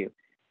strength for you.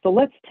 So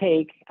let's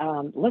take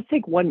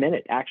 1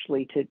 minute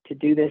actually to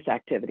do this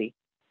activity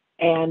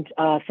and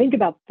think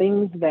about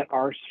things that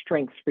are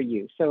strengths for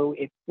you. So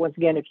once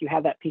again, if you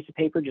have that piece of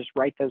paper, just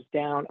write those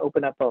down,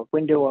 open up a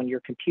window on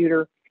your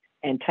computer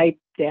and type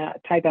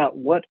out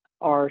what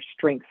are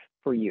strengths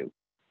for you.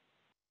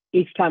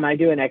 Each time I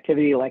do an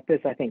activity like this,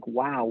 I think,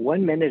 wow,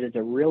 1 minute is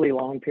a really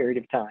long period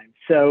of time.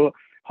 So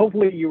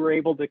hopefully you were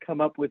able to come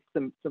up with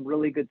some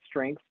really good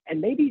strengths, and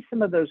maybe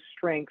some of those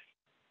strengths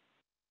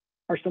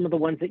are some of the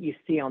ones that you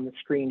see on the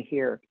screen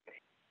here.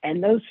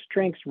 And those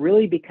strengths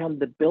really become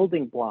the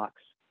building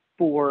blocks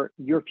for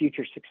your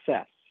future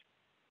success.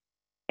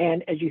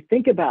 And as you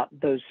think about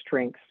those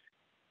strengths,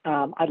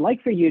 I'd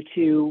like for you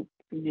to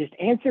just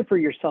answer for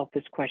yourself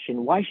this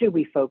question: why should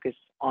we focus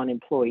on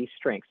employee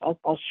strengths?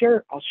 I'll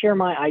share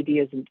my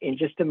ideas in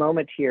just a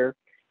moment here,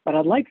 but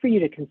I'd like for you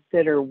to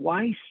consider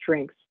why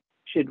strengths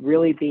should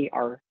really be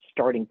our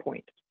starting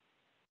point.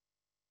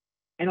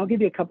 And I'll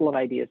give you a couple of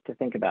ideas to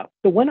think about.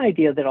 The one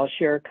idea that I'll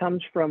share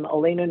comes from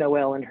Elena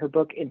Noel in her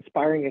book,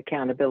 Inspiring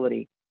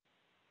Accountability.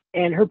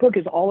 And her book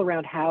is all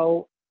around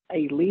how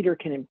a leader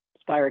can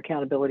inspire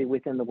accountability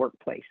within the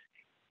workplace.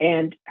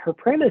 And her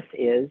premise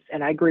is,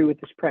 and I agree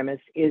with this premise,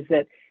 is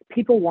that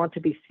people want to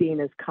be seen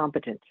as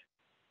competent.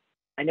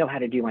 I know how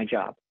to do my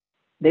job.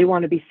 They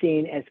want to be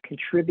seen as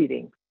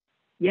contributing.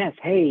 Yes,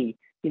 hey,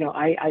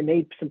 I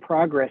made some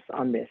progress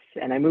on this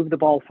and I moved the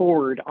ball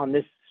forward on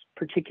this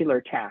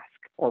particular task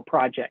or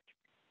project.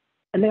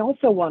 And they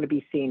also want to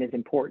be seen as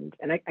important.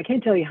 And I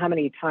can't tell you how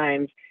many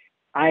times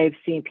I've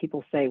seen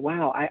people say,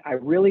 wow, I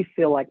really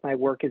feel like my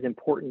work is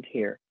important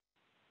here.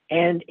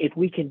 And if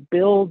we can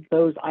build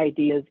those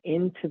ideas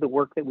into the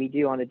work that we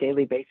do on a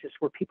daily basis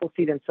where people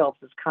see themselves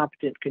as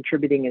competent,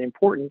 contributing, and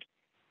important,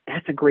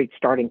 that's a great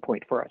starting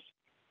point for us,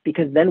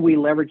 because then we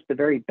leverage the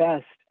very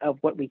best of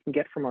what we can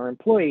get from our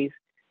employees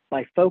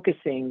by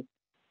focusing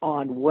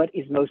on what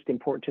is most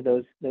important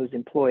to those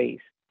employees.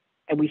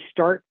 And we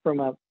start from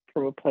a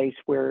place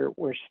where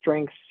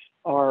strengths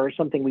are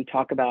something we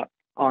talk about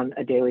on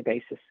a daily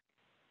basis.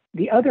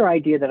 The other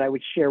idea that I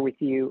would share with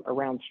you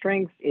around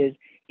strengths is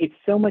it's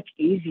so much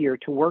easier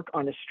to work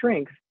on a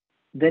strength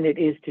than it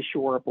is to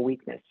shore up a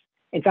weakness.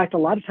 In fact, a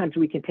lot of times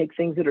we can take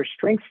things that are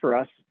strengths for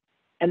us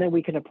and then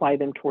we can apply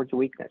them towards a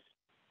weakness.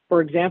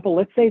 For example,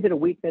 let's say that a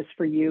weakness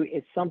for you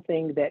is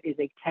something that is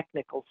a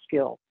technical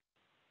skill.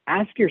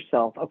 Ask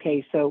yourself,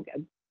 okay, so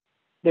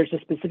there's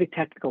a specific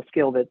technical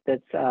skill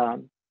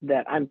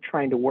that I'm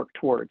trying to work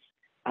towards.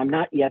 I'm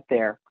not yet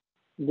there.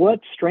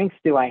 What strengths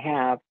do I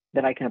have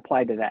that I can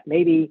apply to that?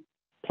 Maybe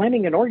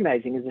planning and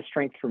organizing is a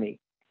strength for me.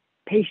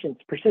 Patience,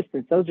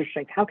 persistence, those are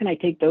strengths. How can I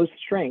take those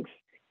strengths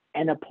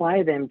and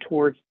apply them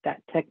towards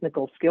that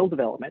technical skill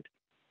development?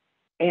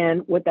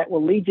 And what that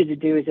will lead you to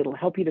do is it'll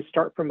help you to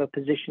start from a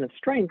position of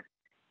strength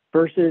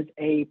versus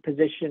a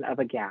position of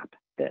a gap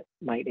that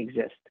might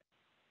exist.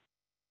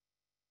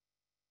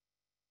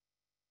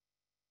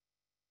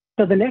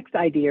 So the next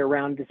idea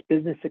around this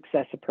business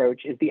success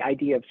approach is the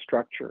idea of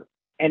structure.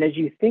 And as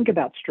you think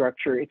about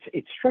structure,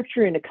 it's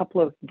structure in a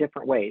couple of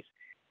different ways.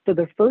 So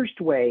the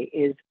first way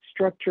is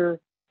structure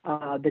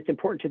that's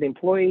important to the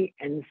employee,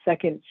 and the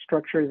second,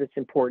 structure that's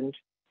important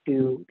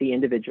to the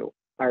individual,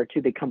 or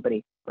to the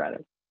company,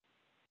 rather.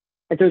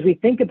 And so as we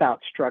think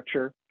about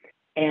structure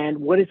and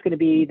what is going to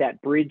be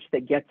that bridge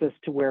that gets us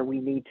to where we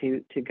need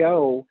to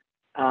go,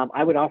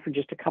 I would offer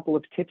just a couple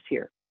of tips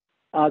here.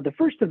 The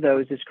first of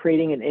those is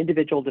creating an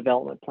individual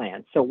development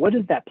plan. So what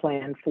is that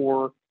plan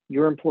for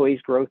your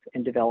employees' growth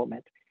and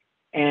development?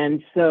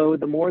 And so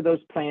the more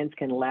those plans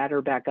can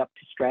ladder back up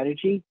to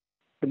strategy,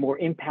 the more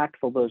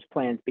impactful those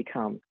plans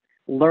become.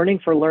 Learning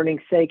for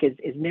learning's sake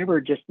is never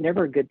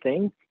a good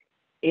thing.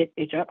 It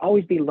should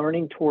always be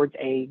learning towards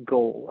a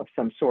goal of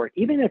some sort,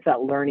 even if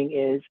that learning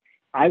is,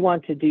 I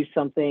want to do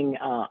something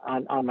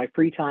on my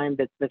free time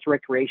that's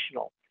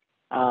recreational.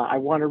 I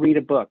want to read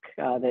a book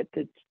that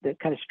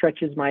kind of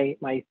stretches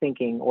my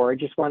thinking, or I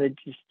just want to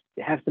just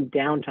have some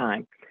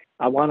downtime.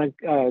 I want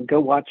to go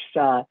watch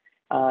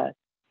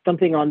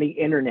something on the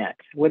internet,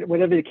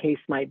 whatever the case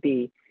might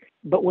be.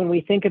 But when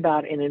we think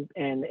about an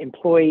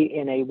employee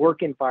in a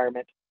work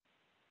environment,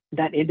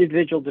 that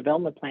individual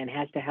development plan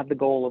has to have the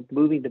goal of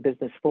moving the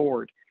business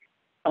forward,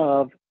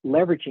 of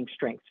leveraging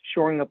strengths,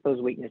 shoring up those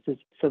weaknesses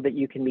so that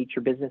you can meet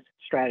your business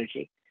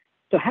strategy.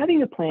 So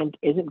having a plan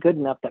isn't good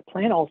enough. That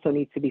plan also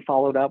needs to be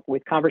followed up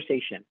with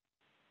conversation,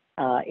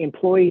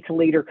 employee to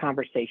leader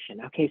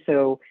conversation. Okay,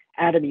 so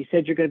Adam, you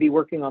said you're going to be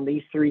working on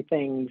these 3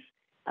 things.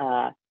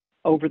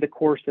 over the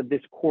course of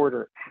this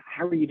quarter.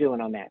 How are you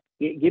doing on that?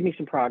 Give me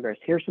some progress.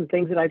 Here's some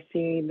things that I've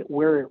seen.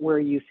 Where are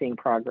you seeing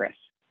progress?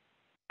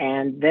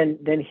 And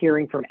then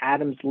hearing from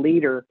Adam's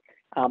leader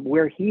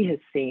where he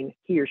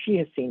or she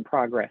has seen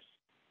progress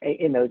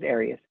in those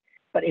areas.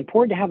 But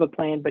important to have a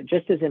plan, but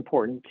just as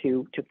important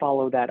to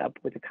follow that up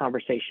with a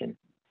conversation.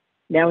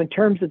 Now, in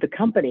terms of the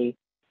company,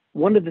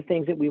 one of the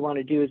things that we want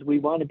to do is we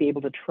want to be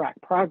able to track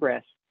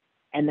progress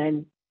and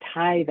then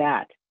tie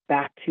that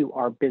back to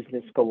our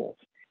business goals.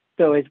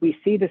 So as we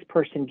see this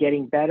person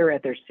getting better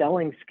at their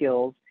selling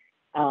skills,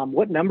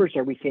 what numbers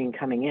are we seeing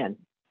coming in?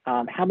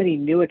 How many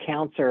new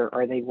accounts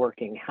are they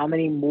working? How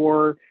many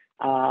more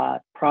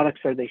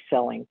products are they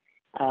selling?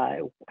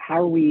 How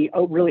are we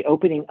really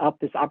opening up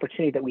this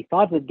opportunity that we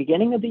thought at the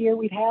beginning of the year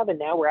we'd have, and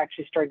now we're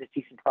actually starting to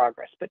see some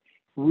progress. But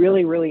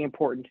really, really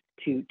important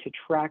to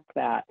track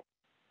that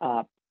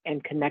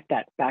and connect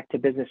that back to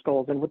business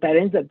goals. And what that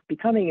ends up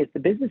becoming is the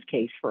business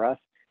case for us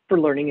for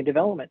learning and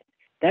development.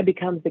 That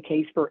becomes the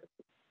case for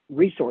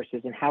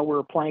resources and how we're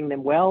applying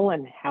them well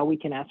and how we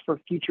can ask for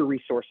future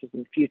resources in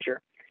the future.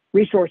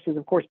 Resources,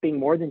 of course, being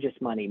more than just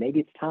money.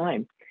 Maybe it's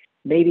time.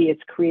 Maybe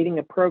it's creating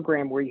a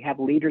program where you have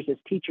leaders as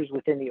teachers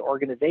within the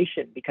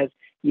organization because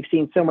you've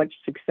seen so much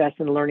success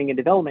in learning and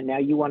development. Now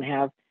you want to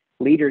have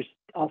leaders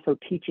also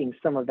teaching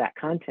some of that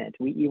content.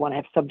 You want to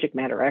have subject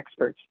matter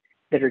experts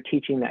that are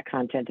teaching that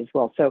content as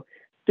well. So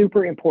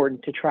super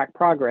important to track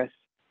progress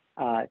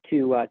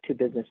to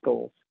business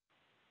goals.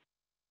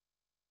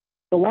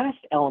 The last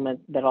element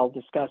that I'll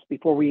discuss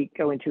before we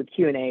go into a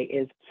Q&A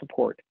is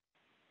support.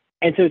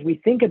 And so as we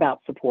think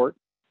about support,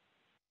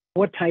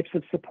 what types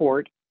of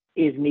support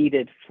is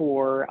needed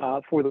for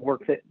the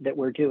work that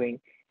we're doing?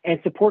 And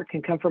support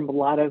can come from a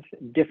lot of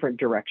different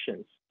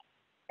directions.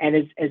 And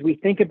as we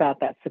think about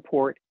that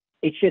support,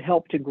 it should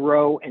help to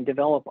grow and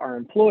develop our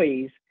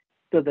employees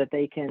so that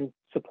they can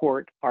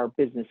support our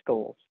business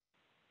goals.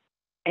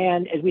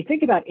 And as we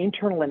think about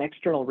internal and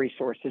external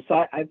resources,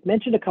 so I've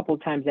mentioned a couple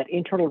of times that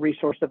internal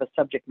resource of a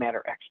subject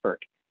matter expert.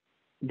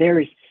 There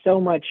is so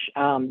much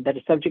that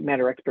a subject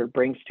matter expert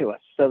brings to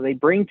us. So they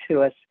bring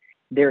to us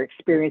their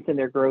experience and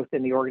their growth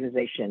in the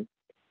organization.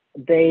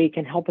 They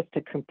can help us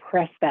to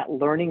compress that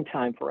learning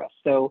time for us.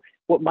 So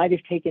what might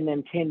have taken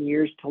them 10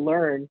 years to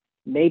learn,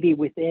 maybe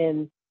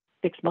within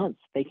 6 months,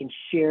 they can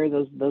share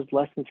those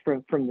lessons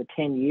from the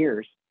 10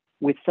 years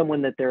with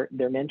someone that they're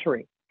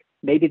mentoring.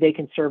 Maybe they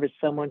can serve as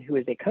someone who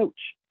is a coach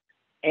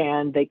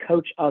and they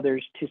coach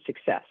others to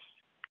success.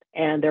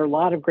 And there are a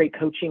lot of great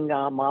coaching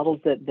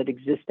models that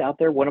exist out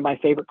there. One of my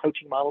favorite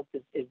coaching models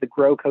is the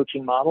GROW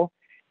coaching model.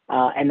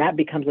 And that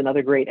becomes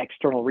another great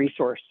external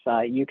resource.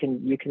 You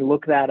can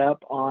look that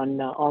up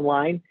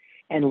online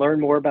and learn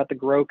more about the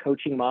GROW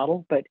coaching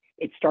model, but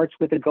it starts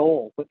with a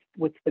goal.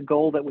 What's the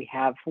goal that we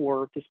have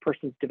for this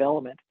person's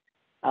development?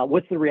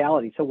 What's the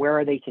reality? So where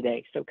are they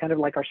today? So kind of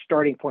like our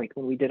starting point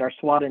when we did our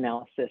SWOT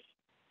analysis.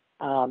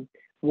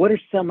 What are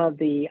some of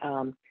the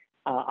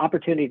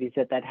opportunities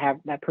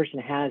that person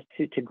has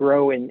to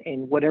grow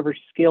in whatever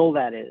skill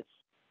that is?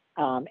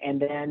 And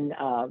then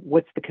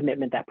what's the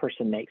commitment that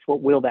person makes?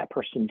 What will that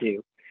person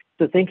do?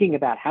 So thinking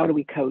about how do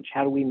we coach,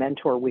 how do we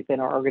mentor within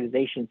our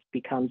organizations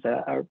becomes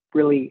a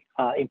really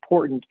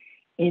important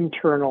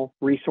internal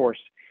resource.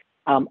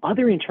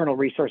 Other internal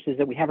resources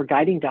that we have are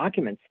guiding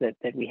documents that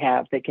we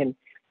have that can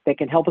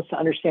help us to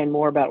understand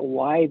more about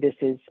why this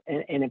is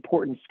an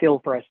important skill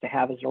for us to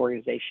have as an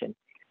organization.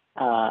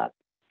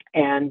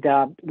 And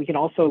we can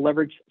also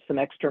leverage some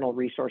external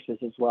resources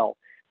as well.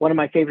 One of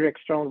my favorite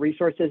external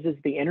resources is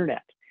the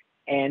internet.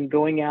 And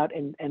going out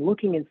and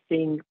looking and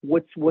seeing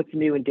what's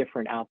new and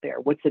different out there.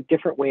 What's a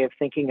different way of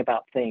thinking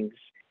about things?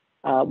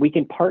 We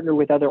can partner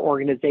with other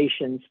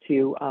organizations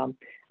to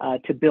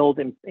build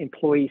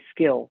employee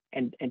skill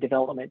and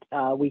development.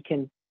 We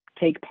can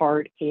take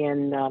part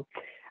in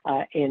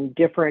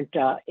different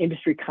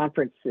industry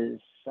conferences.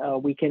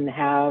 We can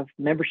have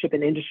membership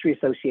in industry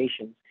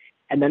associations,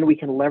 and then we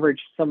can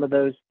leverage some of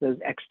those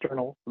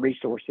external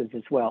resources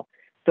as well.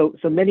 So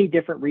many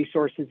different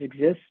resources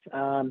exist.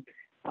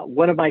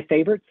 One of my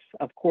favorites,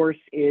 of course,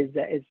 is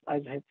as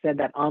I said,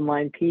 that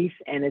online piece,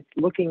 and it's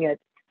looking at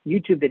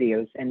YouTube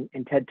videos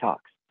and TED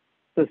Talks.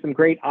 So some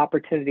great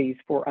opportunities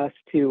for us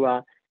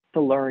to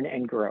learn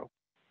and grow.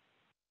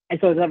 And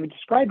so as I've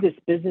described this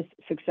business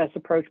success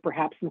approach,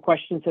 perhaps some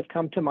questions have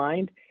come to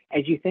mind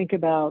as you think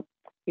about,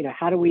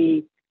 how do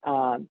we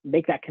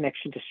make that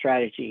connection to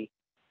strategy?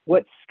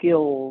 What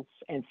skills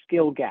and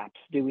skill gaps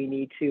do we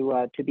need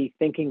to be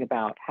thinking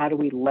about? How do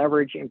we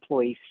leverage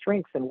employee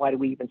strengths, and why do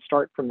we even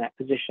start from that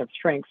position of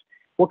strengths?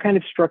 What kind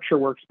of structure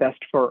works best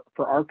for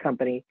our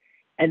company?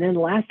 And then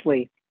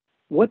lastly,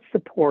 what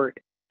support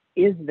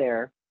is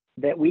there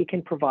that we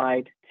can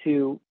provide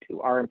to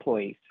our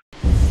employees?